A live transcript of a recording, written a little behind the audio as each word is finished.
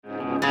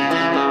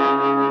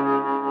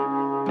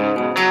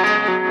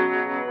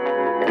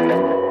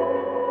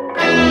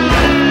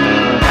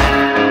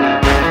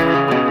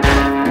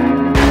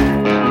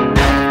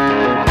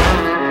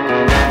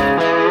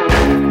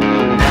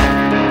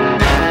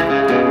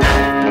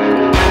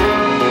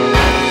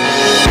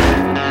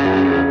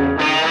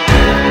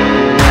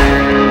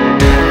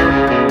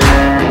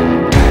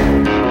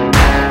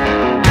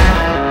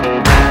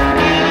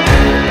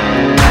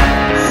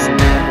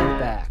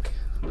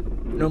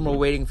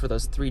waiting for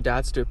those 3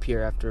 dots to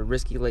appear after a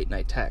risky late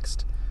night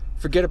text.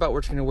 Forget about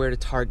what you're going to wear to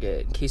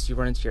Target in case you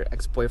run into your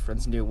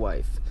ex-boyfriend's new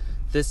wife.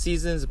 This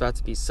season is about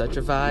to be such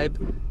a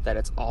vibe that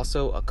it's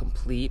also a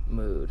complete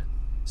mood.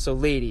 So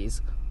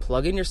ladies,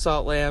 plug in your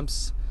salt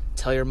lamps,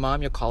 tell your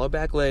mom you'll call her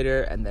back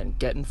later, and then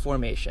get in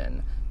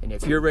formation. And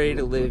if you're ready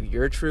to live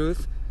your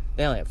truth,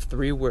 they only have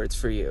 3 words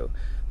for you.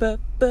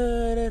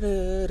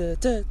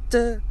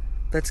 Ba-ba-da-da-da-da-da.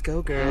 Let's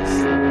go, girls.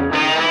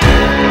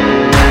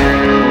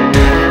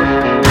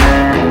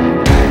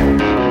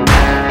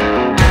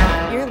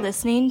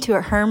 Listening to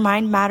a Her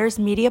Mind Matters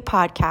Media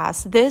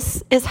podcast.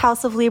 This is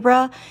House of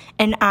Libra,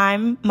 and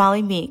I'm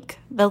Molly Meek,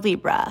 the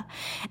Libra.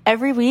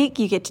 Every week,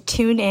 you get to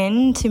tune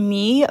in to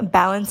me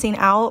balancing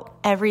out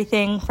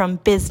everything from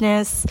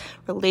business,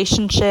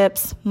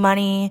 relationships,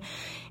 money,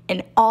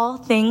 and all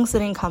things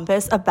that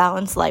encompass a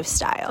balanced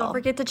lifestyle. Don't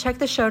forget to check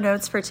the show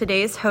notes for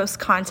today's host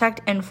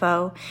contact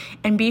info,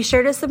 and be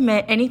sure to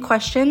submit any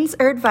questions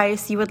or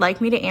advice you would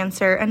like me to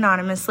answer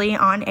anonymously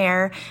on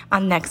air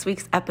on next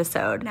week's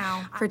episode.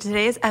 Now, for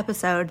today's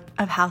episode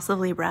of House of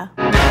Libra.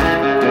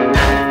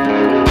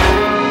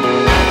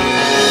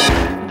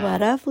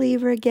 What up,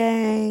 Libra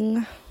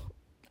gang?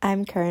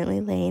 I'm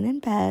currently laying in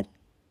bed.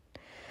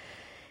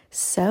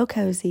 So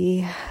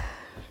cozy.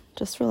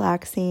 Just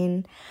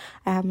relaxing.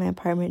 I have my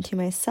apartment to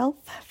myself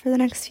for the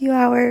next few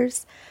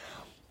hours.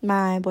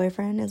 My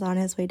boyfriend is on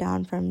his way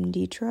down from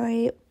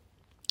Detroit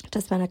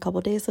to spend a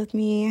couple days with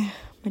me.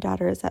 My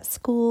daughter is at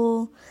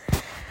school.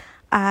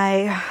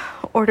 I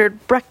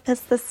ordered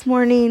breakfast this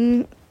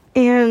morning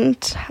and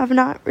have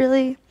not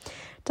really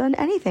done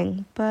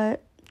anything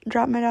but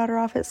drop my daughter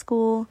off at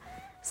school,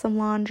 some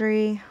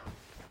laundry.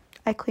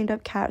 I cleaned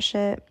up cat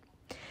shit.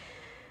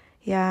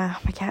 Yeah,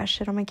 my cat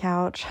shit on my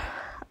couch.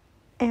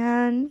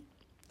 And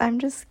I'm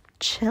just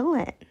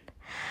chilling.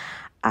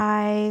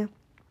 I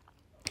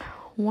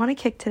want to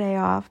kick today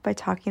off by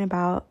talking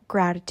about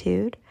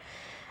gratitude,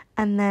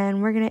 and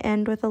then we're going to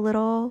end with a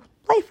little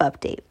life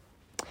update.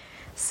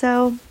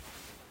 So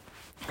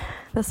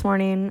this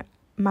morning,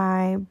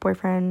 my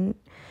boyfriend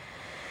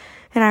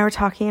and I were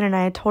talking, and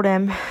I told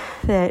him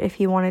that if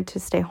he wanted to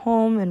stay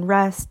home and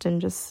rest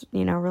and just,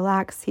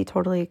 relax, he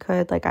totally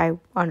could. Like, I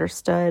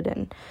understood,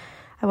 and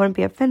I wouldn't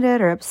be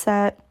offended or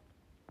upset.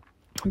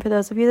 For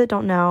those of you that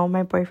don't know,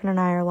 my boyfriend and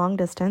I are long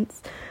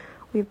distance.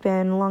 We've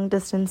been long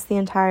distance the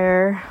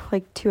entire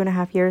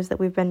 2.5 years that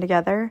we've been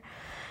together.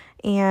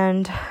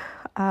 And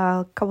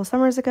a couple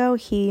summers ago,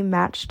 he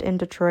matched in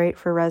Detroit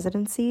for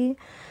residency.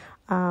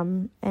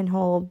 And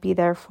he'll be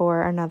there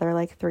for another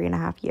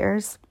 3.5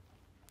 years.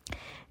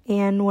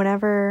 And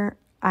whenever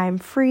I'm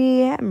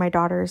free and my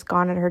daughter's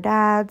gone at her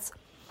dad's,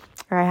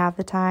 or I have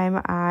the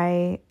time,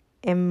 I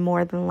am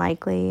more than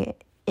likely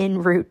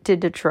en route to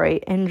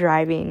Detroit and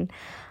driving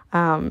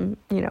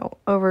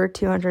over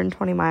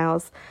 220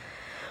 miles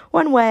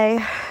one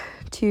way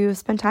to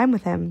spend time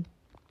with him.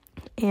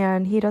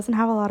 And he doesn't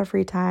have a lot of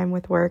free time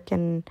with work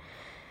and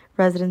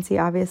residency,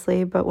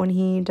 obviously, but when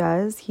he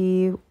does,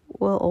 he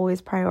will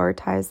always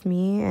prioritize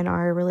me and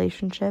our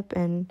relationship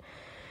and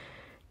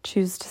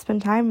choose to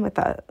spend time with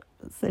us.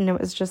 And it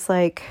was just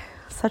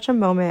such a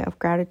moment of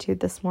gratitude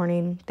this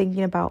morning,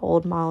 thinking about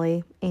old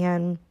Molly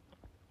and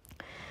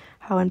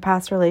how in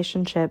past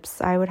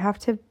relationships I would have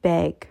to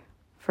beg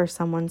for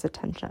someone's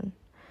attention.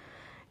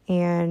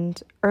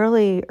 And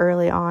early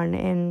on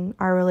in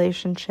our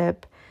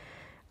relationship,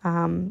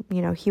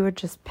 he would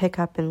just pick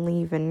up and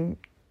leave and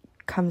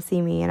come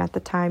see me. And at the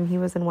time, he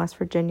was in West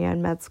Virginia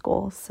in med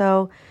school.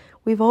 So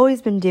we've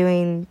always been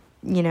doing,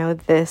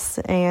 this.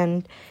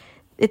 And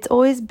it's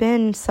always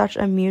been such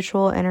a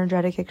mutual,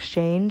 energetic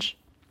exchange.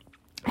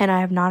 And I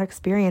have not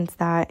experienced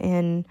that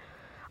in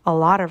a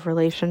lot of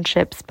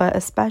relationships, but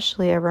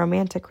especially a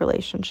romantic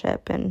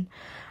relationship. And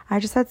I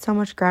just had so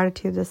much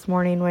gratitude this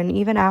morning when,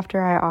 even after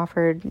I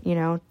offered,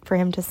 for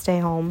him to stay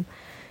home,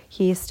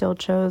 he still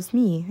chose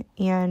me.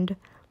 And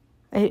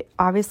it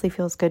obviously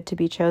feels good to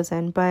be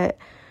chosen, but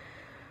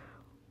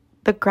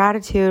the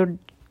gratitude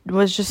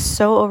was just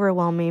so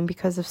overwhelming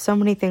because of so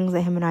many things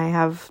that him and I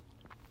have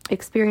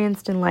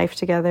experienced in life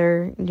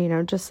together,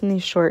 just in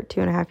these short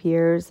 2.5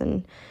 years,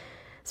 and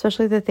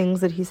especially the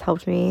things that he's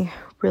helped me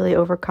really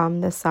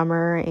overcome this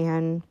summer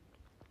and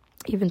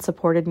even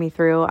supported me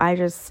through. I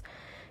just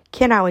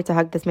cannot wait to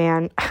hug this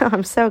man.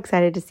 I'm so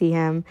excited to see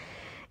him.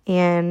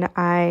 And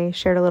I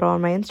shared a little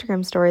on my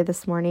Instagram story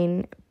this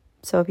morning.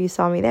 So if you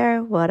saw me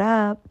there, what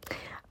up?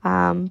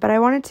 But I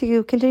wanted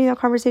to continue that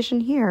conversation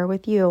here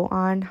with you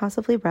on House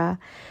of Libra,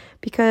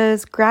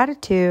 because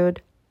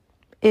gratitude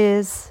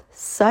is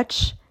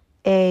such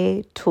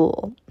a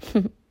tool.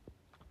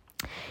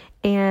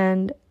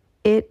 And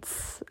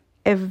it's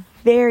a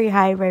very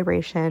high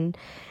vibration.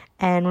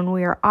 And when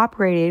we are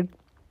operating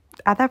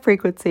at that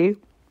frequency,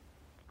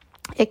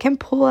 it can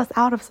pull us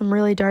out of some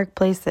really dark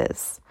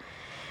places,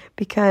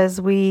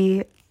 because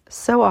we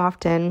so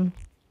often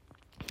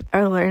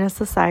are in a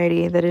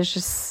society that is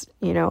just,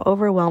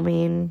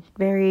 overwhelming,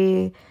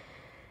 very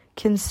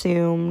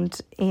consumed.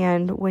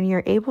 And when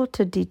you're able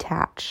to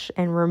detach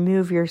and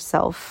remove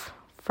yourself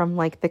from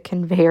like the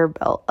conveyor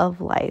belt of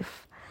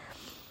life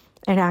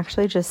and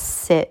actually just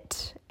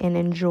sit and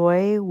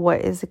enjoy what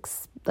is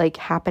like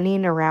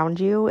happening around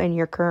you in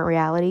your current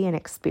reality and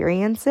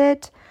experience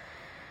it,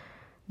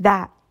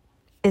 that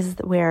is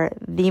where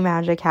the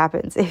magic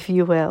happens, if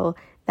you will.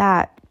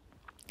 That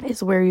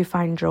is where you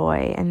find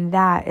joy, and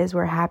that is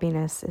where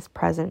happiness is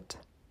present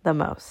the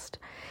most.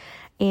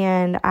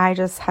 And I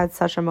just had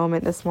such a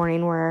moment this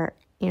morning where,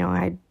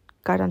 I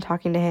got done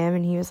talking to him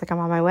and he was like, I'm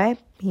on my way.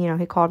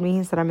 He called me,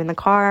 he said, I'm in the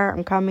car,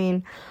 I'm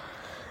coming.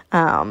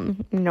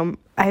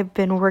 I've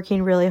been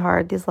working really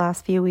hard these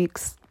last few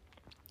weeks,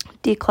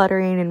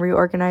 decluttering and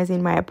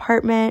reorganizing my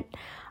apartment.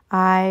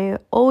 I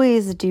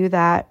always do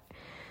that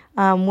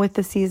with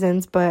the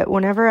seasons, but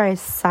whenever I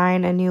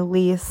sign a new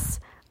lease,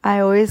 I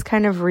always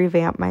kind of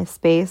revamp my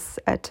space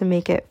to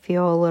make it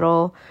feel a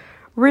little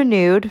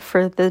renewed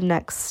for the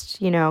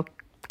next,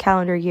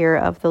 calendar year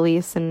of the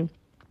lease. And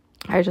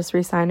I just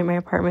re-signed in my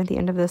apartment at the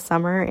end of this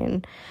summer,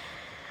 and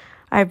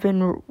I've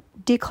been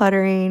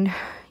decluttering,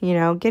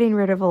 getting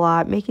rid of a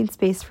lot, making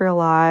space for a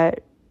lot,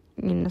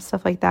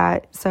 stuff like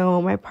that.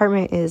 So my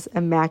apartment is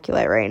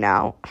immaculate right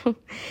now.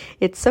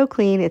 It's so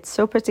clean. It's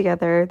so put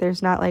together.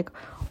 There's not like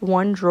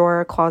one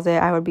drawer or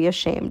closet I would be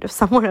ashamed if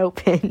someone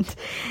opened.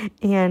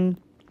 And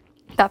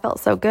that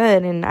felt so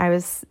good. And I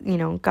was,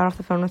 got off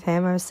the phone with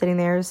him. I was sitting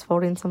there just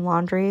folding some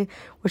laundry,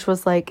 which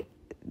was like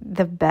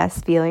the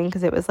best feeling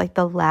because it was like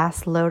the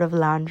last load of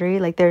laundry.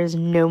 Like there's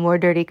no more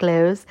dirty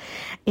clothes.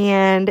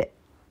 And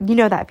you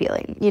know that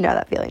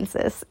feeling,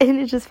 sis. And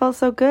it just felt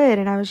so good.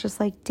 And I was just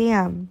like,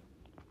 damn,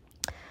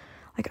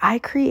 like I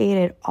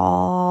created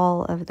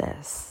all of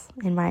this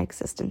in my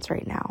existence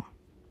right now.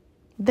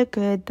 The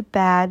good, the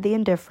bad, the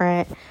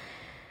indifferent.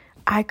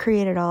 I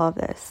created all of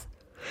this.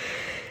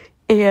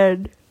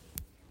 And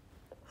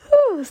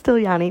still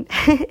yawning.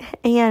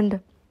 And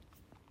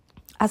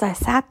as I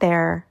sat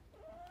there,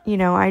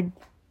 I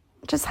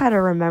just had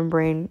a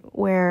remembering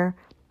where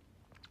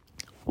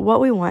what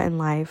we want in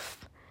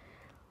life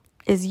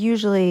is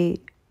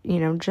usually,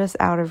 just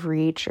out of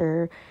reach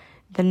or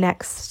the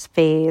next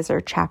phase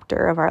or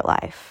chapter of our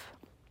life.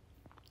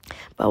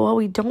 But what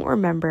we don't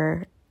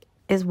remember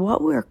is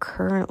what we're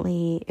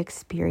currently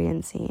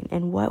experiencing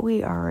and what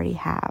we already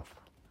have.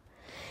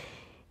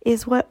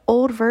 Is what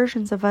old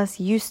versions of us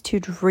used to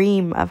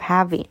dream of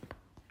having.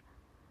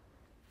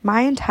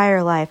 My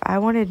entire life, I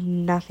wanted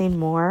nothing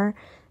more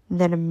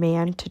than a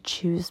man to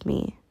choose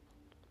me.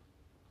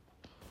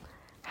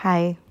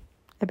 Hi,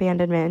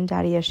 abandonment and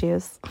daddy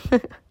issues.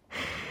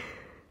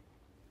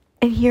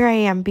 And here I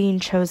am being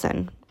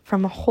chosen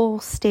from a whole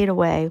state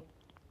away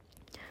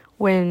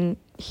when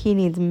he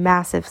needs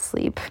massive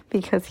sleep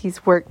because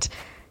he's worked,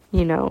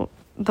 the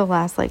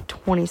last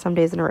 20 some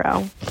days in a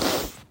row.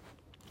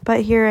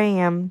 But here I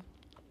am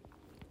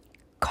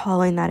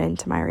calling that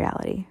into my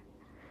reality.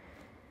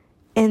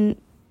 And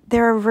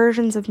there are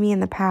versions of me in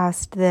the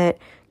past that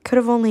could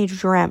have only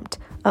dreamt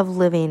of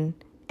living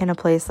in a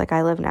place like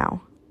I live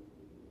now.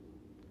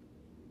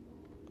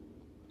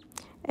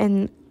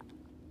 And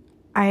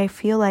I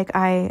feel like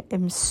I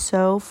am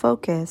so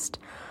focused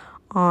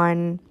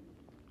on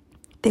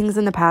things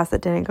in the past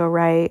that didn't go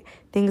right,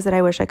 things that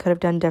I wish I could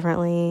have done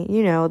differently,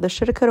 the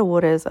shoulda, coulda,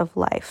 wouldas of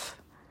life.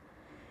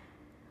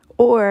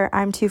 Or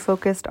I'm too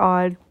focused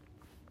on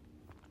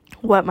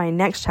what my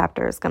next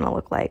chapter is going to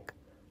look like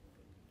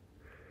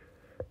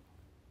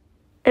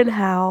and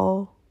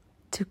how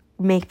to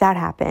make that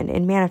happen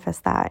and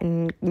manifest that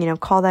and,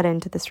 call that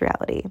into this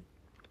reality.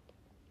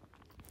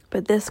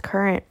 But this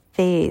current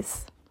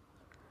phase,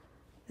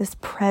 this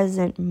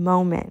present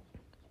moment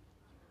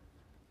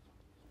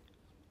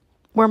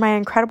where my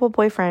incredible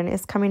boyfriend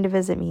is coming to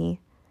visit me,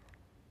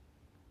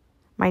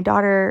 my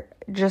daughter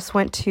just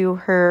went to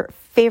her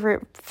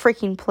favorite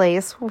freaking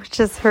place, which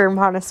is her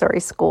Montessori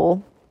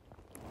school.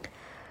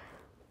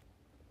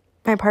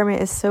 My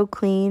apartment is so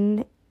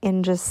clean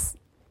and just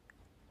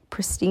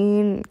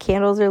pristine.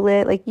 Candles are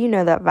lit.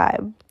 That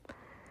vibe.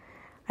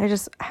 I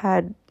just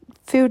had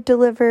food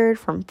delivered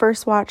from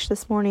First Watch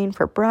this morning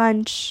for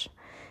brunch.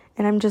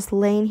 And I'm just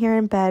laying here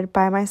in bed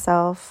by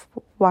myself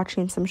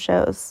watching some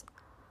shows.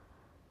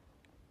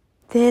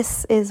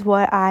 This is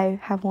what I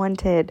have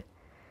wanted.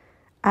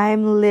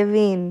 I'm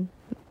living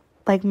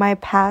like my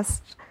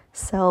past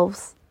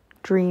self's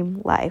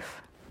dream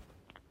life.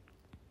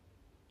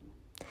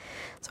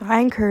 So I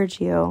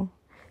encourage you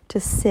to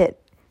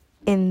sit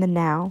in the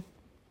now,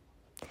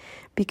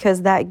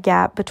 because that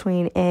gap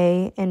between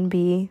A and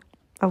B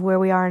of where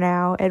we are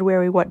now and where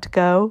we want to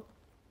go,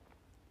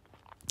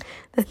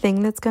 the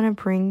thing that's going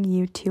to bring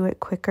you to it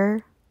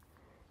quicker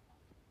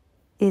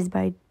is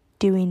by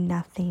doing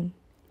nothing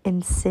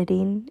and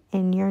sitting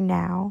in your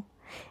now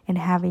and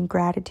having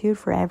gratitude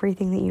for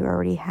everything that you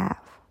already have.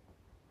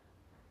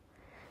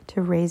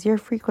 To raise your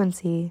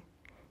frequency,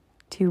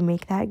 to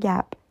make that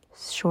gap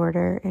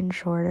shorter and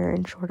shorter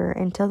and shorter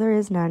until there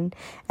is none.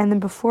 And then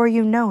before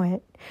you know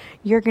it,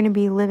 you're going to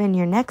be living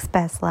your next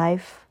best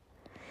life.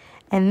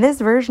 And this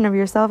version of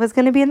yourself is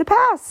going to be in the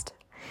past.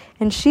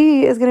 And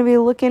she is going to be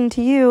looking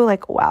to you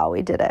like, wow,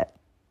 we did it.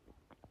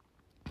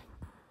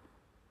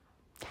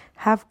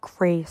 have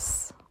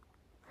grace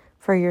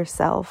for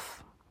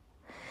yourself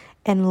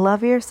and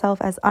love yourself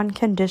as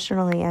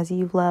unconditionally as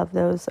you love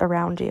those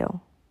around you.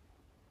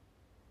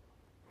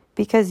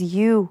 Because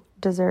you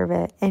deserve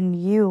it and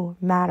you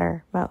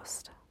matter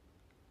most.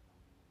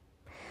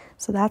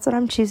 So that's what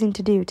I'm choosing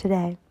to do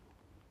today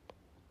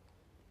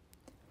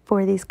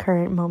for these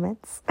current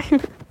moments.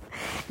 And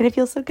it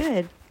feels so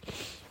good.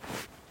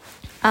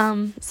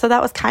 So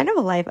that was kind of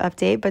a life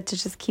update, but to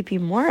just keep you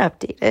more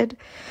updated.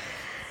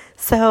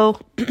 So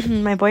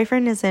my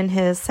boyfriend is in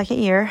his second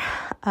year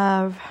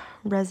of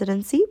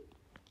residency.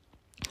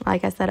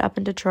 Like I said, up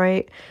in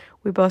Detroit,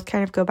 we both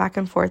kind of go back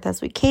and forth as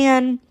we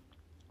can.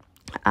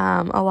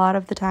 A lot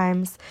of the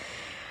times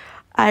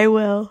I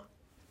will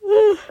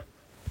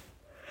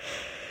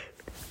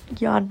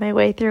yawn my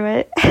way through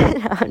it.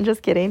 I'm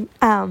just kidding.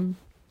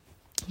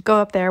 Go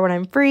up there when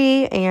I'm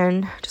free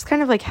and just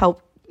kind of like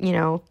help,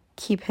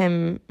 keep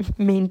him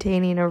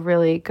maintaining a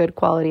really good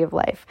quality of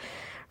life.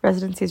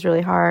 Residency is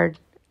really hard.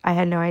 I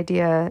had no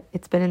idea.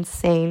 It's been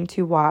insane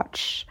to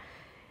watch,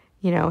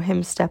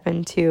 him step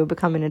into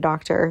becoming a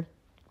doctor,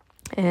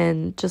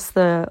 and just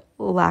the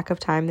lack of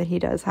time that he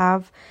does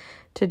have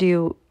to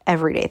do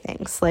everyday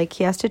things. Like,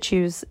 he has to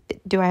choose,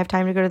 do I have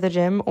time to go to the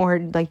gym, or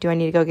like, do I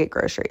need to go get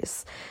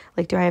groceries?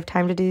 Like, do I have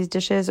time to do these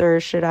dishes, or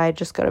should I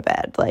just go to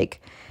bed?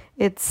 Like,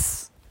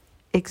 it's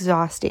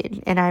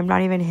exhausting, and I'm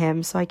not even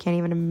him, so I can't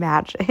even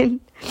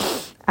imagine.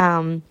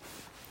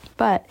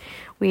 But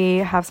we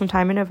have some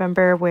time in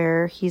November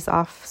where he's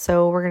off,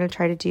 so we're going to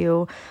try to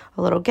do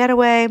a little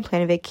getaway,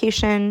 plan a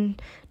vacation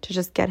to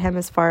just get him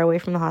as far away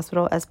from the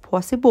hospital as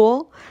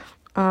possible,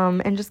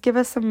 and just give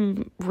us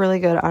some really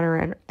good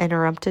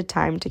uninterrupted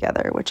time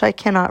together, which I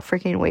cannot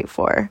freaking wait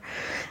for.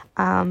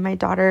 My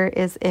daughter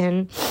is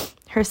in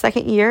her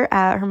second year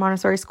at her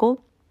Montessori school,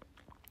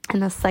 in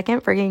the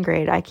second freaking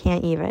grade. I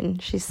can't even.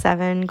 She's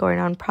 7, going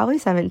on probably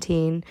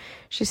 17.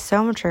 She's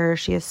so mature.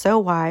 She is so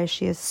wise.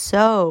 She is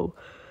so,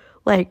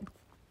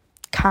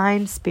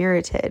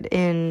 kind-spirited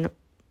in,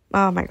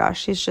 oh my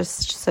gosh, she's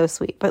just so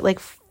sweet, but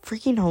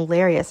freaking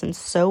hilarious and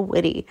so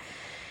witty.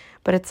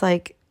 But it's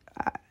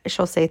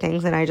she'll say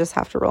things and I just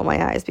have to roll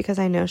my eyes because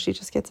I know she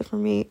just gets it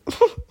from me.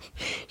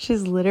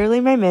 She's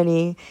literally my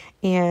mini,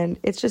 and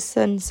it's just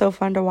been so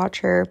fun to watch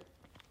her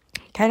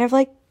kind of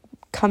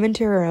come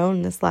into her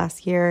own this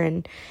last year.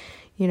 And,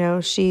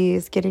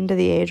 she's getting to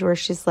the age where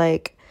she's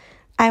like,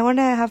 I want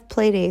to have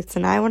play dates,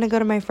 and I want to go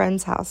to my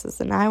friends'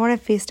 houses, and I want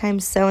to FaceTime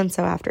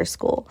so-and-so after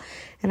school.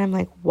 And I'm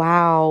like,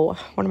 wow,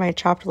 what am I,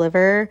 chopped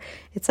liver?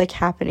 It's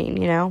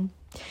happening,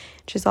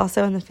 She's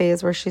also in the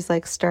phase where she's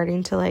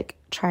starting to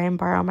try and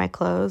borrow my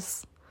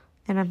clothes.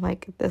 And I'm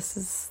like, this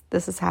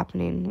is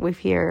happening.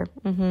 We've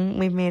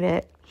made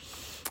it.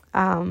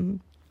 But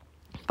I'm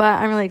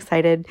really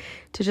excited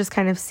to just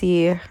kind of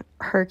see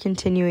her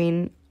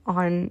continuing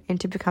on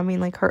into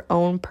becoming her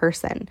own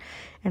person.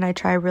 And I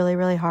try really,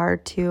 really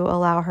hard to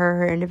allow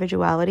her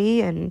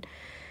individuality, and,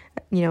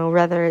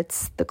 whether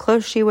it's the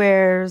clothes she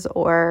wears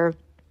or,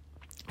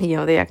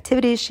 the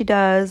activities she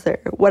does or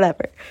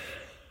whatever.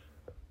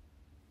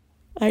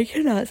 I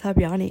cannot stop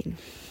yawning.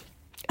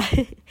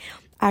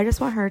 I just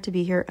want her to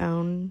be her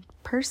own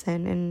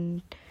person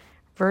and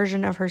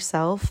version of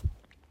herself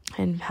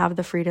and have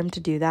the freedom to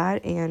do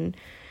that. And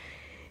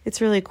it's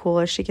really cool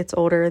as she gets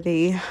older,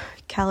 the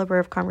caliber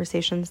of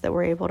conversations that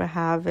we're able to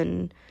have,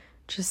 and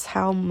just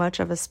how much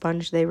of a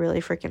sponge they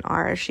really freaking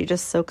are. She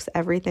just soaks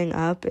everything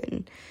up,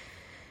 and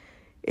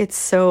it's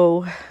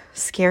so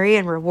scary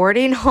and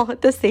rewarding all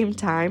at the same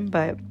time.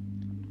 But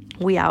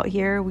we out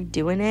here, we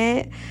doing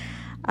it.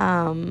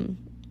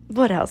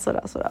 What else?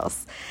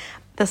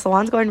 The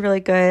salon's going really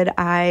good.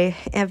 I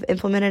have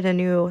implemented a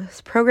new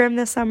program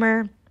this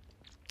summer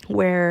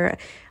where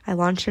I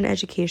launched an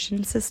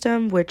education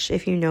system, which,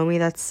 if you know me,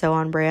 that's so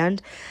on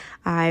brand.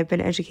 I've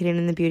been educating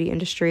in the beauty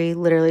industry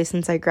literally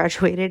since I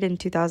graduated in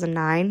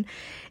 2009,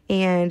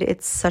 and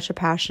it's such a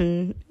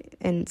passion,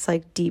 and it's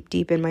deep,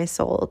 deep in my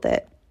soul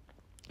that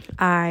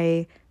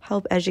I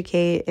help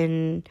educate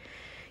and,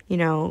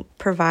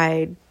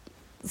 provide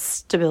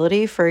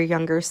stability for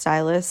younger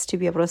stylists to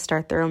be able to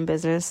start their own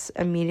business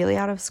immediately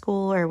out of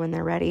school or when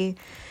they're ready.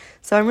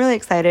 So I'm really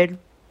excited.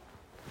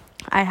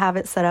 I have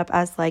it set up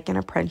as an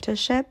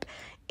apprenticeship,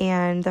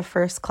 and the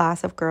first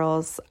class of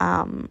girls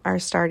are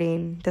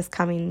starting this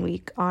coming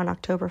week on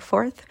October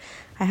 4th.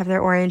 I have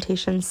their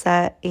orientation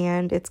set,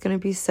 and it's going to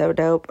be so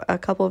dope. A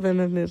couple of them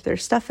have moved their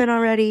stuff in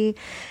already,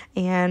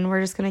 and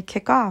we're just going to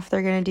kick off.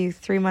 They're going to do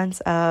 3 months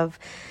of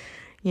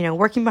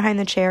working behind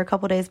the chair a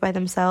couple days by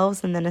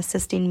themselves, and then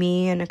assisting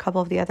me and a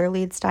couple of the other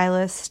lead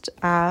stylists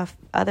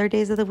other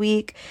days of the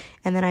week.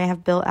 And then I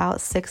have built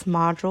out 6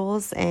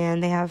 modules,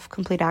 and they have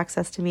complete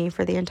access to me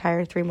for the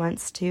entire 3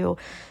 months to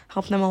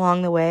help them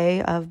along the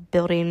way of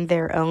building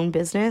their own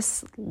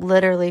business,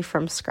 literally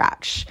from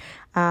scratch,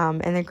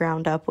 and the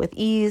ground up with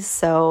ease.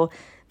 So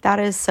that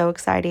is so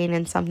exciting,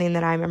 and something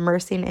that I'm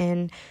immersing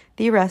in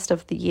the rest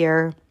of the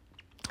year,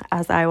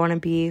 as I want to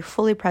be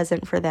fully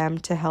present for them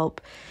to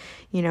help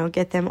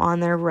get them on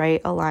their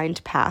right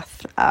aligned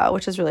path,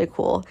 which is really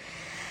cool.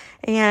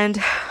 And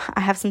I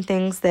have some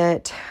things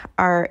that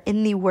are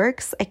in the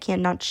works I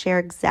cannot share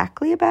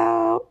exactly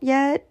about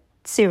yet.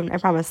 Soon, I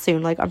promise,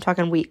 soon, like I'm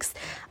talking weeks.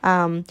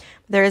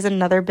 There is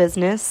another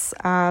business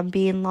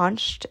being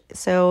launched,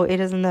 so it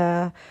is in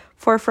the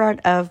forefront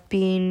of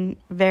being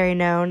very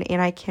known,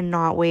 and I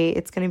cannot wait.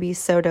 It's going to be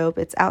so dope.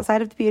 It's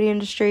outside of the beauty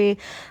industry,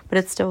 but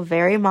it's still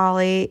very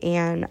Molly,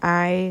 and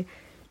I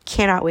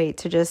cannot wait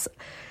to just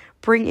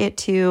bring it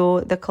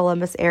to the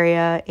Columbus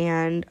area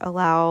and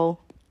allow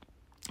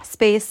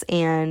space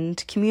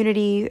and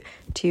community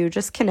to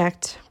just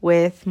connect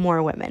with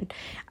more women.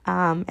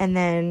 And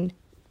then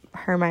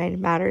Her Mind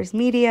Matters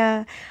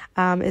Media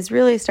is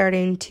really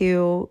starting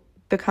to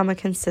become a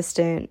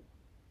consistent,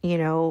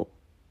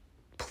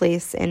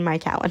 place in my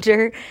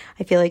calendar.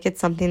 I feel like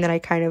it's something that I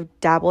kind of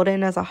dabbled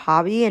in as a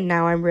hobby, and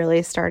now I'm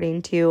really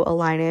starting to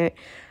align it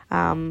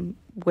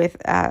with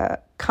a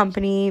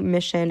company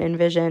mission and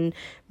vision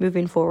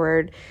moving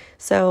forward.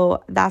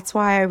 So that's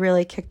why I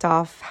really kicked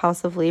off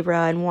House of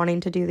Libra and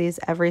wanting to do these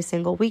every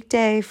single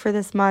weekday for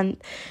this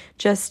month,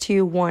 just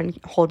to, one,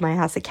 hold my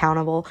ass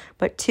accountable,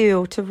 but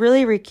two, to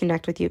really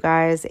reconnect with you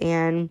guys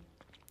and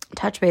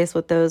touch base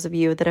with those of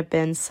you that have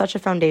been such a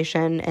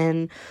foundation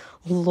and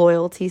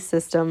loyalty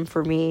system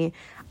for me.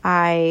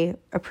 I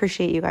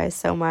appreciate you guys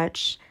so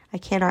much. I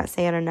cannot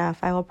say it enough.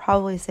 I will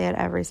probably say it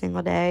every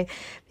single day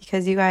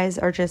because you guys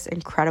are just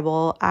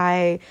incredible.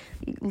 I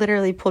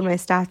literally pulled my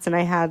stats and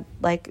I had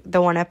like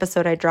the one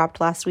episode I dropped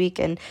last week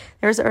and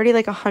there was already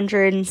like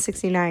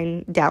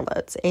 169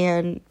 downloads,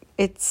 and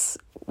it's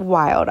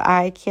wild.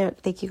 I can't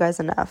thank you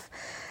guys enough.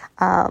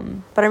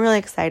 But I'm really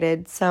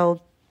excited.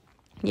 So,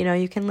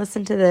 you can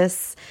listen to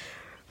this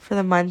for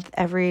the month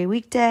every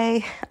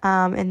weekday,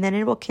 and then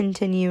it will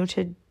continue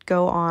to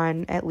go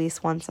on at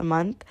least once a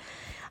month.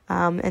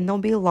 And there'll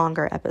be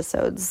longer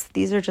episodes.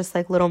 These are just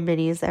like little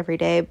minis every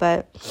day,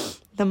 but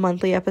the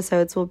monthly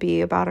episodes will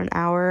be about an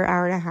hour,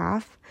 hour and a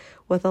half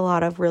with a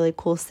lot of really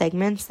cool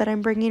segments that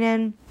I'm bringing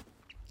in.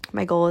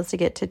 My goal is to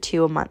get to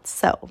 2 a month.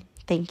 So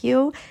thank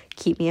you.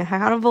 Keep me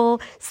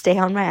accountable. Stay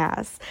on my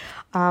ass.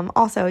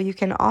 Also, you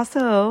can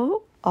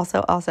also,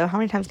 how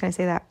many times can I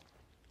say that?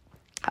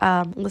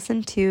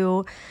 Listen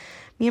to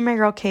me and my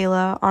girl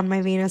Kayla on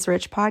my Venus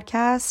Rich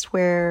podcast,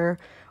 where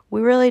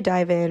we really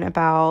dive in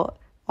about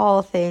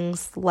all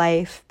things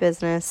life,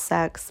 business,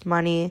 sex,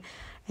 money,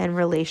 and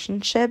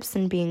relationships,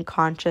 and being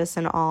conscious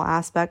in all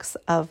aspects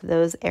of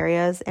those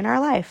areas in our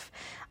life.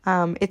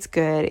 It's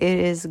good. It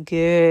is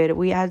good.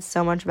 We add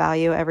so much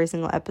value every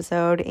single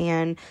episode,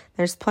 and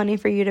there's plenty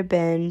for you to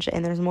binge,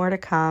 and there's more to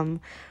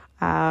come.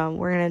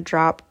 We're going to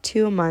drop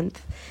 2 a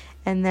month.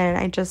 And then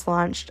I just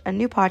launched a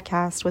new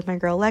podcast with my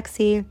girl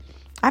Lexi.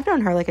 I've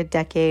known her like a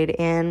decade,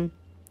 and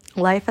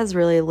life has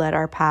really led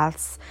our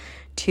paths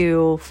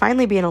to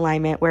finally be in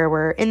alignment where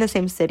we're in the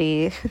same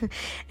city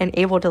and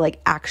able to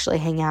like actually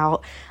hang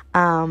out,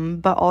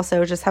 but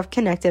also just have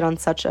connected on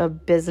such a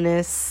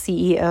business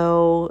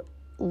CEO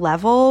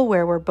level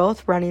where we're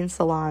both running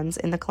salons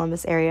in the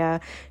Columbus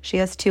area. She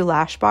has 2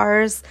 lash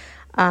bars,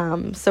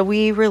 so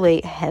we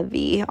relate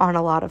heavy on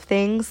a lot of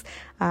things.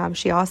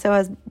 She also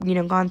has,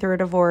 gone through a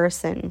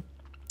divorce, and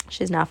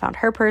she's now found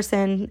her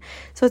person.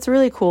 So it's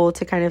really cool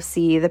to kind of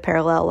see the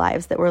parallel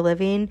lives that we're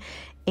living.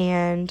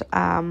 And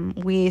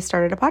we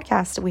started a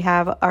podcast. We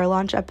have our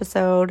launch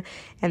episode,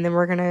 and then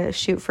we're going to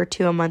shoot for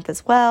 2 a month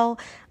as well.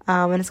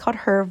 And it's called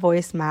Her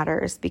Voice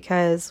Matters,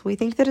 because we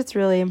think that it's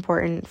really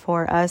important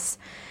for us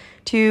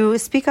to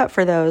speak up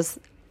for those,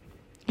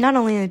 not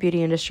only in the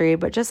beauty industry,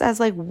 but just as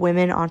like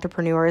women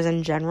entrepreneurs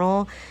in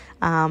general,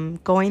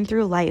 going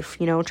through life,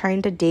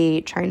 trying to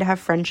date, trying to have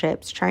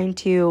friendships, trying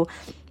to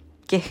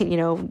get,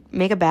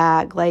 make a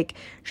bag, like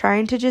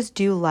trying to just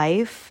do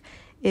life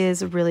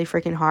is really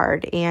freaking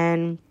hard.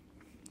 And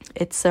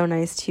it's so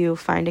nice to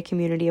find a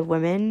community of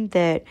women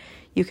that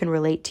you can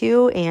relate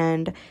to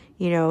and,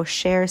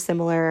 share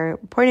similar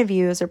point of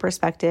views or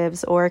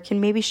perspectives, or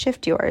can maybe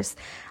shift yours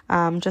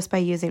just by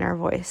using our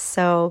voice.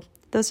 So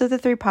those are the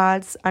 3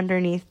 pods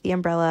underneath the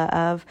umbrella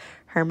of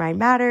Her Mind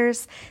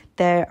Matters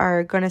that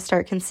are going to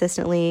start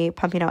consistently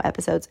pumping out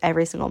episodes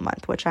every single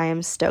month, which I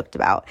am stoked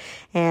about.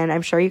 And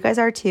I'm sure you guys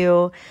are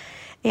too.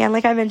 And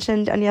like I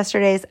mentioned on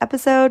yesterday's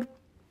episode,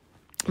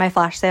 my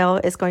flash sale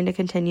is going to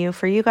continue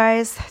for you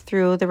guys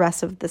through the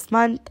rest of this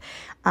month.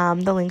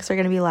 The links are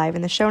going to be live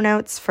in the show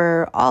notes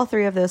for all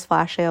 3 of those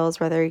flash sales,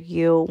 whether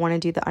you want to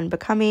do the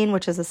Unbecoming,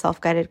 which is a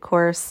self-guided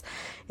course,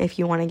 if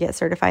you want to get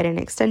certified in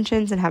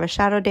extensions and have a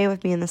shadow day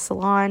with me in the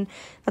salon.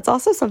 That's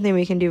also something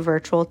we can do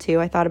virtual too.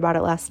 I thought about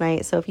it last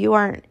night. So if you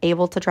aren't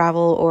able to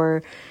travel,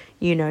 or,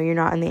 you're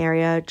not in the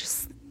area,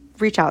 just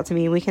reach out to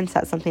me. We can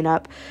set something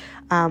up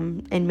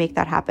and make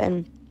that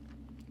happen.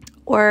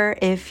 Or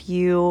if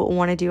you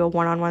want to do a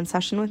one-on-one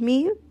session with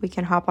me, we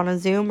can hop on a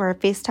Zoom or a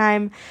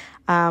FaceTime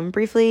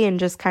briefly and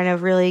just kind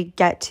of really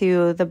get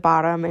to the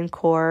bottom and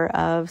core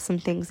of some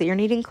things that you're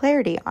needing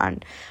clarity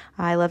on.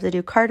 I love to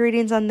do card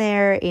readings on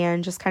there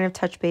and just kind of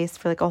touch base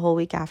for like a whole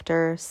week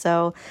after.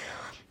 So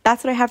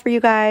that's what I have for you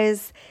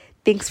guys.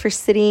 Thanks for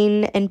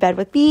sitting in bed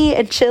with me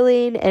and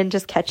chilling and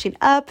just catching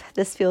up.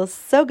 This feels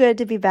so good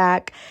to be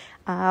back.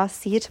 I'll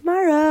see you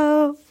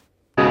tomorrow.